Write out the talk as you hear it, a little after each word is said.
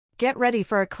Get ready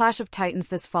for a clash of titans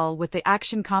this fall with the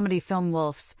action comedy film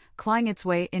WOLFS, clawing its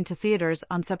way into theaters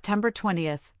on September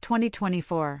 20th,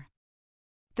 2024.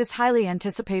 This highly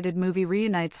anticipated movie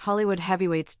reunites Hollywood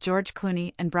heavyweights George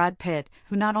Clooney and Brad Pitt,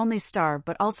 who not only star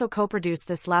but also co-produce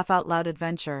this laugh-out-loud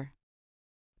adventure.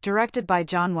 Directed by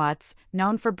Jon Watts,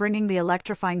 known for bringing the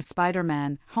electrifying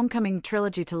Spider-Man Homecoming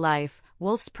trilogy to life,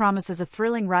 WOLFS promises a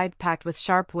thrilling ride packed with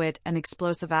sharp wit and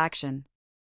explosive action.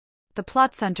 The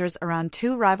plot centers around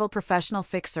two rival professional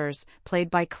fixers, played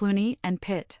by Clooney and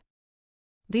Pitt.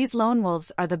 These lone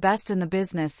wolves are the best in the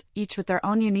business, each with their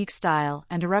own unique style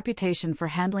and a reputation for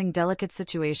handling delicate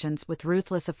situations with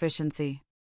ruthless efficiency.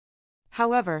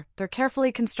 However, their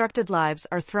carefully constructed lives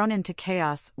are thrown into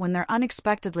chaos when they're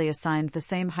unexpectedly assigned the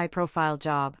same high-profile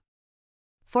job.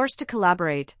 Forced to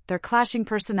collaborate, their clashing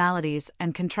personalities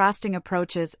and contrasting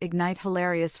approaches ignite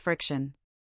hilarious friction.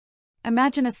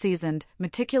 Imagine a seasoned,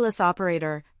 meticulous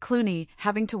operator, Clooney,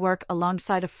 having to work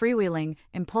alongside a freewheeling,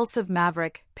 impulsive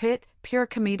maverick, Pitt, pure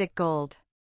comedic gold.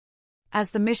 As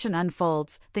the mission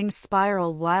unfolds, things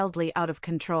spiral wildly out of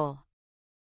control.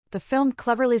 The film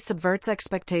cleverly subverts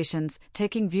expectations,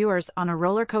 taking viewers on a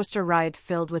roller coaster ride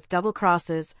filled with double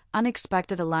crosses,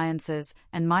 unexpected alliances,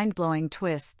 and mind-blowing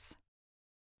twists.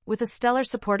 With a stellar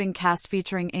supporting cast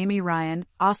featuring Amy Ryan,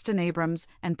 Austin Abrams,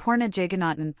 and Poorna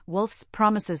Jagannathan, WOLFS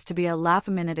promises to be a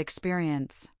laugh-a-minute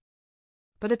experience.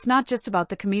 But it's not just about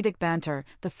the comedic banter.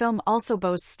 The film also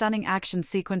boasts stunning action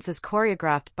sequences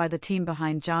choreographed by the team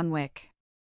behind John Wick.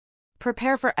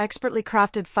 Prepare for expertly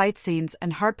crafted fight scenes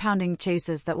and heart-pounding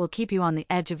chases that will keep you on the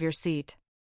edge of your seat.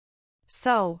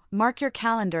 So, mark your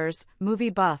calendars,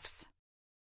 movie buffs.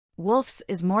 WOLFS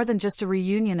is more than just a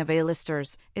reunion of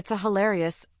A-listers, it's a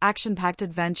hilarious, action-packed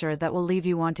adventure that will leave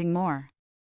you wanting more.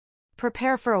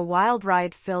 Prepare for a wild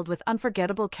ride filled with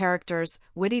unforgettable characters,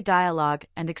 witty dialogue,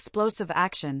 and explosive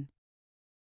action.